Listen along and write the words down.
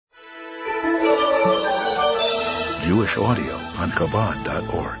Jewish audio on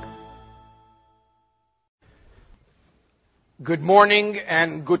Chabad.org. Good morning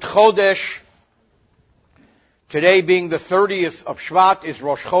and good Chodesh. Today being the 30th of Shevat is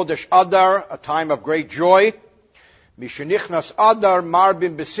Rosh Chodesh Adar, a time of great joy. Mishenichnas Adar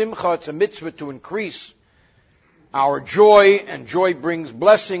marbim besimcha. It's a mitzvah to increase our joy, and joy brings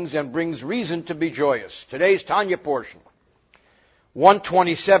blessings and brings reason to be joyous. Today's Tanya portion,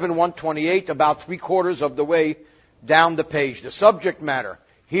 127, 128, about 3/4 of the way down the page. The subject matter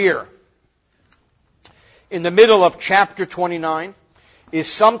here, in the middle of chapter 29,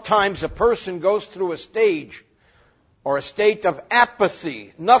 is sometimes a person goes through a stage or a state of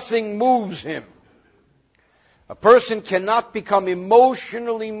apathy. Nothing moves him. A person cannot become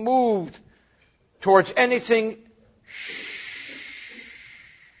emotionally moved towards anything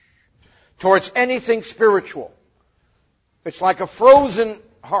spiritual. It's like a frozen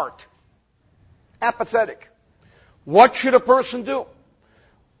heart. Apathetic. What should a person do?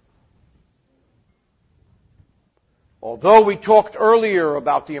 Although we talked earlier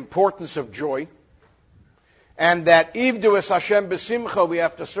about the importance of joy, and that Ivdu es Hashem b'simcha, we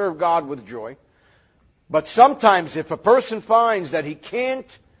have to serve God with joy, but sometimes if a person finds that he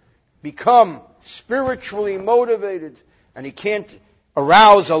can't become spiritually motivated, and he can't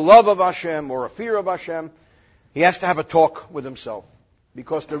arouse a love of Hashem or a fear of Hashem, he has to have a talk with himself.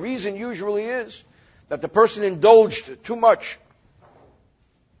 Because the reason usually is that the person indulged too much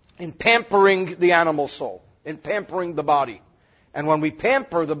in pampering the animal soul, in pampering the body. And when we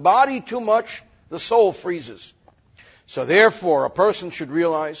pamper the body too much, the soul freezes. So therefore, a person should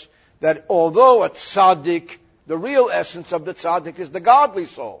realize that although a tzaddik, the real essence of the tzaddik is the godly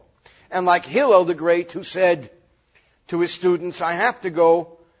soul. And like Hillel the Great, who said to his students, I have to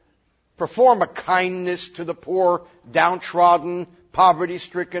go perform a kindness to the poor, downtrodden,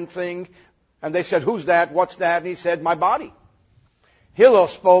 poverty-stricken thing. And they said, who's that? What's that? And he said, my body. Hillel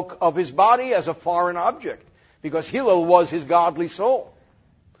spoke of his body as a foreign object, because Hillel was his godly soul.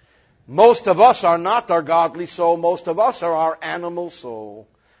 Most of us are not our godly soul. Most of us are our animal soul.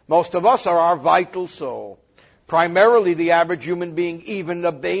 Most of us are our vital soul. Primarily, the average human being, even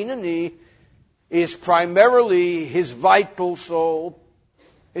a Beinoni, is primarily his vital soul,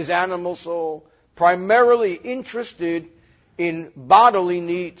 his animal soul, primarily interested in bodily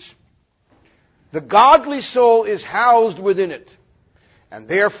needs. The godly soul is housed within it. And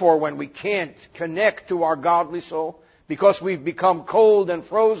therefore, when we can't connect to our godly soul, because we've become cold and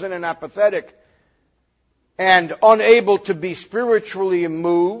frozen and apathetic and unable to be spiritually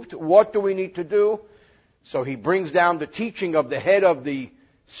moved, what do we need to do? So he brings down the teaching of the head of the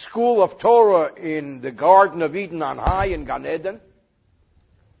school of Torah in the Garden of Eden on high in Gan Eden,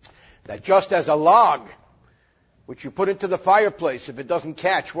 that just as a log, which you put into the fireplace, if it doesn't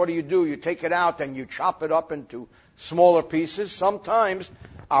catch, what do? You take it out and you chop it up into smaller pieces. Sometimes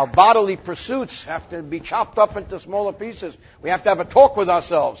our bodily pursuits have to be chopped up into smaller pieces. We have to have a talk with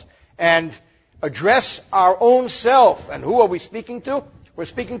ourselves and address our own self. And who are we speaking to? We're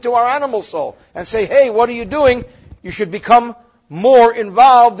speaking to our animal soul and say, hey, what are you doing? You should become more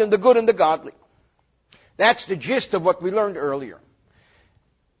involved in the good and the godly. That's the gist of what we learned earlier.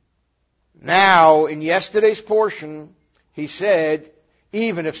 Now, in yesterday's portion, he said,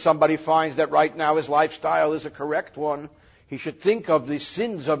 even if somebody finds that right now his lifestyle is a correct one, he should think of the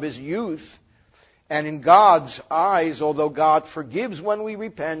sins of his youth. And in God's eyes, although God forgives when we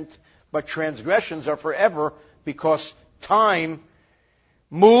repent, but transgressions are forever, because time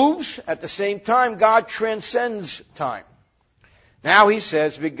moves. At the same time, God transcends time. Now he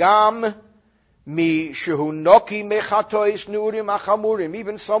says, V'gam mi shehu noki mechatois nurim achamurim,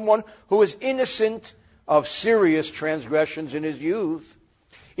 even someone who is innocent of serious transgressions in his youth.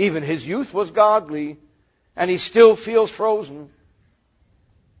 Even his youth was godly, and he still feels frozen.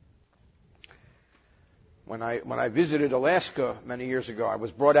 When I visited Alaska many years ago, I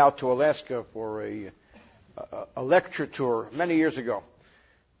was brought out to Alaska for a lecture tour many years ago.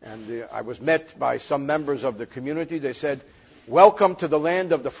 And I was met by some members of the community. They said, welcome to the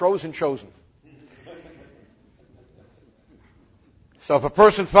land of the frozen chosen. So if a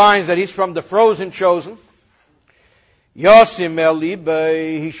person finds that he's from the frozen chosen, Yosim el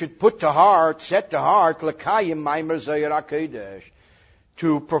libe, he should put to heart, set to heart, l'kayim maimer zayir HaKodesh,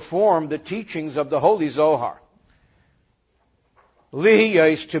 to perform the teachings of the Holy Zohar.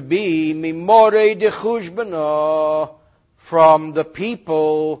 Lihiyos, to be mimorei dechushbana, from the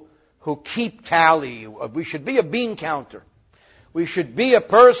people who keep tally. We should be a bean counter. We should be a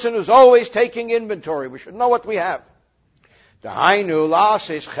person who's always taking inventory. We should know what we have. We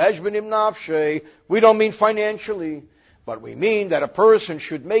don't mean financially, but we mean that a person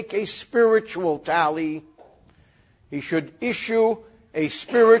should make a spiritual tally. He should issue a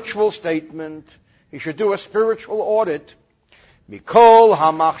spiritual statement. He should do a spiritual audit. Mikol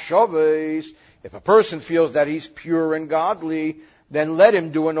hamachshavos. If a person feels that he's pure and godly, then let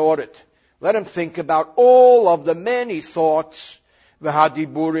him do an audit. Let him think about all of the many thoughts,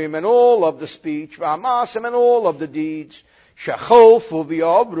 v'hadiburim, and all of the speech, v'hamasim, and all of the deeds, shacholfu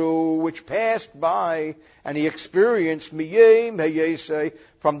v'yavru, which passed by, and he experienced miyem heyesei,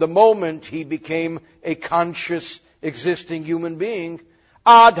 from the moment he became a conscious, existing human being,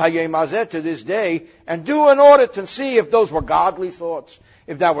 ad hayem hazeh, to this day, and do an audit and see if those were godly thoughts,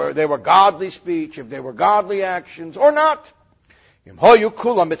 if they were godly speech, if they were godly actions, or not. Did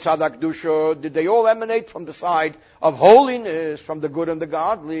they all emanate from the side of holiness, from the good and the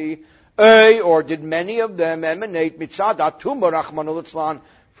godly? Or did many of them emanate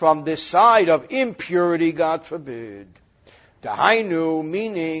from this side of impurity, God forbid? Dahainu,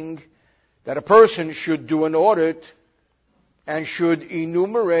 meaning that a person should do an audit and should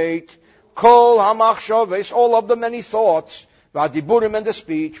enumerate kol hamachshavos, all of the many thoughts, v'adiburim, and the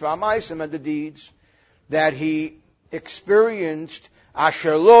speech, v'amaisim, and the deeds, that he experienced,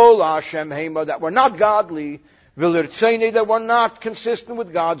 asher lo la'Hashem hema, that were not godly, v'lirtzeini, that were not consistent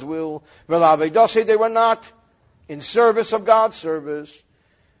with God's will, v'lavedose, they were not in service of God's service,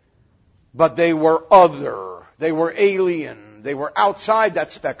 but they were other, they were alien, they were outside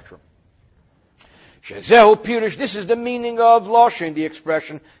that spectrum. Shezehu Pirush, this is the meaning of Loshin, the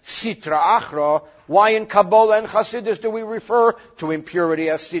expression Sitra Achra. Why in Kabbalah and Chassidus do we refer to impurity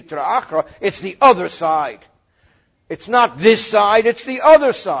as Sitra Achra? It's the other side. It's not this side, it's the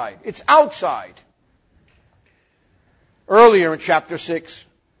other side. It's outside. Earlier in chapter 6,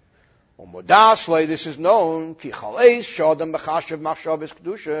 this is known,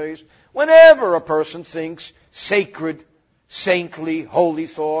 whenever a person thinks sacred, saintly, holy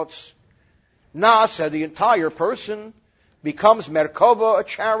thoughts, Nasa, the entire person, becomes Merkava, a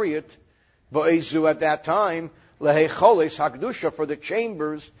chariot, Bo'ezu at that time, Lehecholes Hakdusha, for the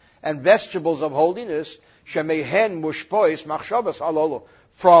chambers and vegetables of holiness, Shemehen Mushpois Machshavas Halolo,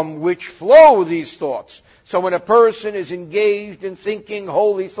 from which flow these thoughts. So when a person is engaged in thinking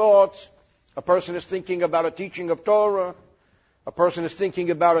holy thoughts, a person is thinking about a teaching of Torah, a person is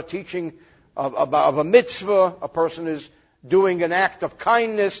thinking about a teaching of a mitzvah, a person is doing an act of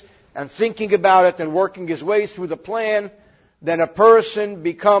kindness, and thinking about it and working his way through the plan, then a person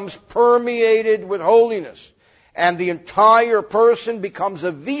becomes permeated with holiness. And the entire person becomes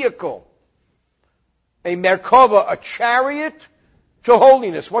a vehicle, a merkava, a chariot to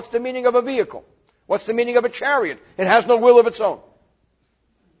holiness. What's the meaning of a vehicle? What's the meaning of a chariot? It has no will of its own.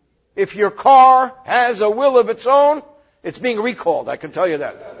 If your car has a will of its own, it's being recalled, I can tell you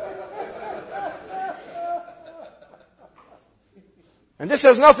that. And this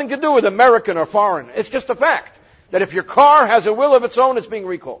has nothing to do with American or foreign. It's just a fact that if your car has a will of its own, it's being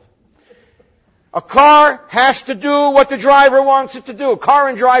recalled. A car has to do what the driver wants it to do. Car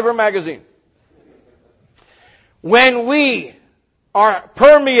and Driver magazine. When we are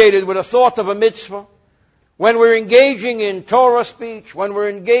permeated with a thought of a mitzvah, when we're engaging in Torah speech, when we're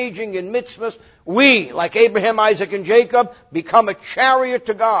engaging in mitzvahs, we, like Abraham, Isaac, and Jacob, become a chariot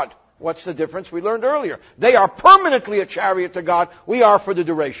to God. What's the difference? We learned earlier. They are permanently a chariot to God. We are for the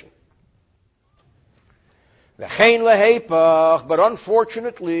duration. But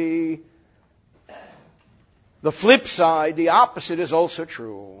unfortunately, the flip side, the opposite, is also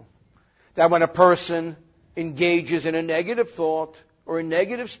true. That when a person engages in a negative thought, or a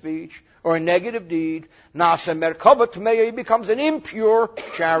negative speech, or a negative deed, Nasa Merkava Tmeya, he becomes an impure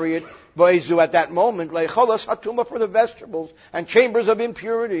chariot. Boezu at that moment, Leicholas Hatuma, for the vegetables and chambers of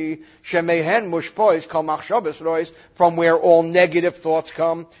impurity, Shemehen Mushpois Kal Machshavos Rois, from where all negative thoughts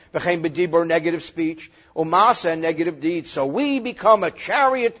come, V'chein B'dibur, negative speech, Umasa, negative deeds. So we become a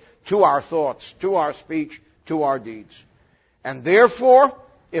chariot to our thoughts, to our speech, to our deeds. And therefore,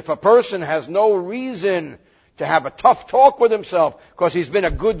 if a person has no reason to have a tough talk with himself because he's been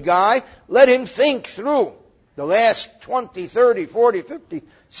a good guy, let him think through the last 20, 30, 40, 50,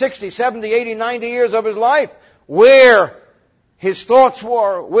 60, 70, 80, 90 years of his life, where his thoughts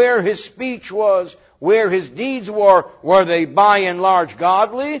were, where his speech was, where his deeds were. Were they by and large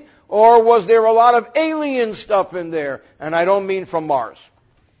godly, or was there a lot of alien stuff in there? And I don't mean from Mars.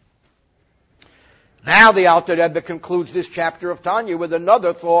 Now the Alter Rebbe concludes this chapter of Tanya with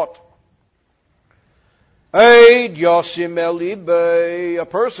another thought. A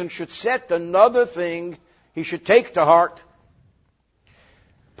person should set another thing he should take to heart.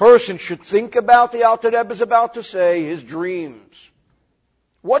 Person should think about, the Alter Rebbe is about to say, his dreams.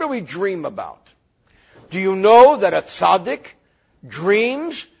 What do we dream about? Do you know that a tzaddik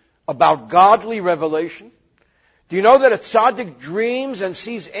dreams about godly revelation? Do you know that a tzaddik dreams and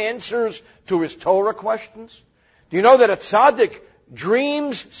sees answers to his Torah questions? Do you know that a tzaddik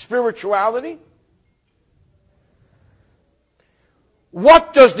dreams spirituality?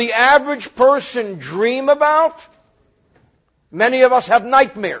 What does the average person dream about? Many of us have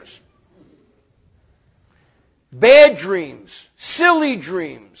nightmares. Bad dreams, silly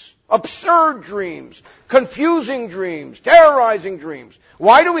dreams, absurd dreams, confusing dreams, terrorizing dreams.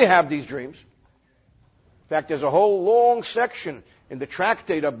 Why do we have these dreams? In fact, there's a whole long section in the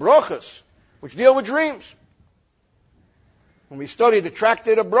tractate of Brachos which deal with dreams. When we study the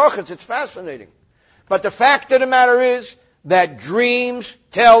tractate of Brachos, it's fascinating. But the fact of the matter is that dreams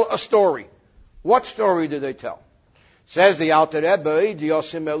tell a story. What story do they tell? Says the Alter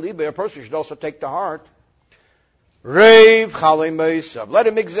Rebbe, a person should also take to heart, Reiv Chalei Meisav. Let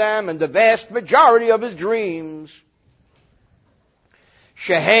him examine the vast majority of his dreams.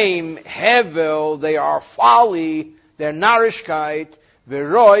 Sheheim Hevel, they are folly, they're narishkeit,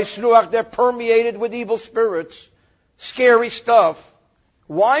 Veroi Shluach, they're permeated with evil spirits, scary stuff.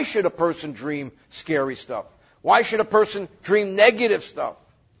 Why should a person dream scary stuff? Why should a person dream negative stuff?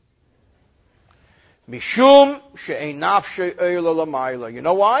 Mishum she'ein nafshei oila lamayla. You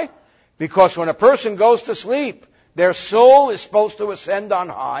know why? Because when a person goes to sleep, their soul is supposed to ascend on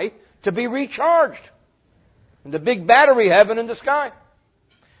high to be recharged in the big battery heaven in the sky.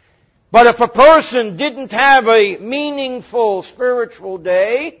 But if a person didn't have a meaningful spiritual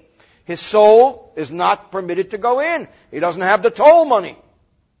day, his soul is not permitted to go in. He doesn't have the toll money.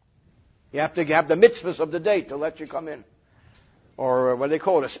 You have to have the mitzvahs of the day to let you come in. Or what do they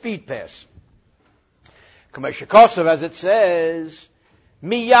call it? A speed pass. Kameshikosav, as it says,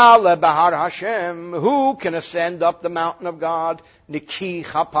 Miyala Bahar Hashem, who can ascend up the mountain of God? Niki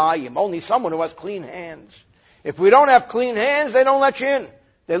Chapayim, only someone who has clean hands. If we don't have clean hands, they don't let you in.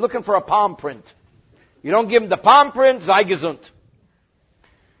 They're looking for a palm print. You don't give them the palm print, sei gesund.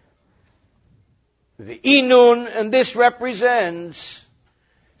 The Inun, and this represents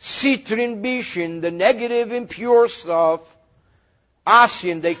Sitrin Bishin, the negative, impure stuff.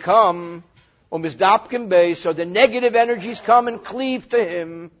 Asyan, they come, Umizdapkin Bay, so the negative energies come and cleave to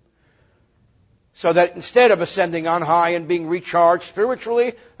him. So that instead of ascending on high and being recharged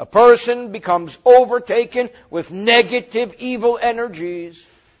spiritually, a person becomes overtaken with negative, evil energies.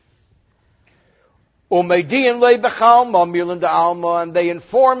 Umedian le bechalma milan de alma, and they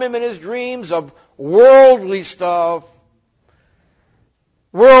inform him in his dreams of worldly stuff.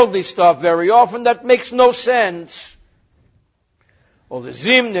 Worldly stuff very often that makes no sense. Or the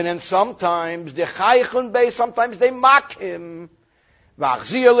zimnin, and sometimes the chaychun bei, sometimes they mock him.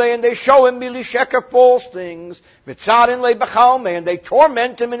 Vachziale, and they show him milisheka, false things. Vitzarin le bechalme, and they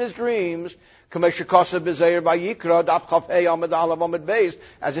torment him in his dreams. As it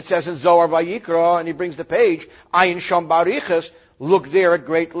says in Zohar Vayikra, and he brings the page, Ayin Sham Bariches, look there at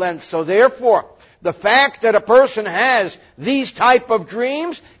great length. So therefore, the fact that a person has these type of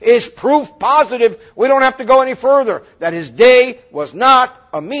dreams is proof positive. We don't have to go any further. That his day was not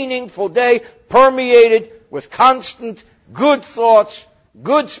a meaningful day, permeated with constant good thoughts,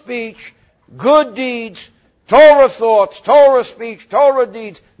 good speech, good deeds, Torah thoughts, Torah speech, Torah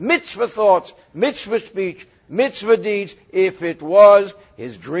deeds, mitzvah thoughts, mitzvah speech, mitzvah deeds. If it was,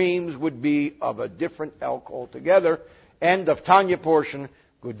 his dreams would be of a different ilk altogether. End of Tanya portion.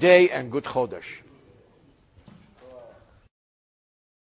 Good day and good Chodesh.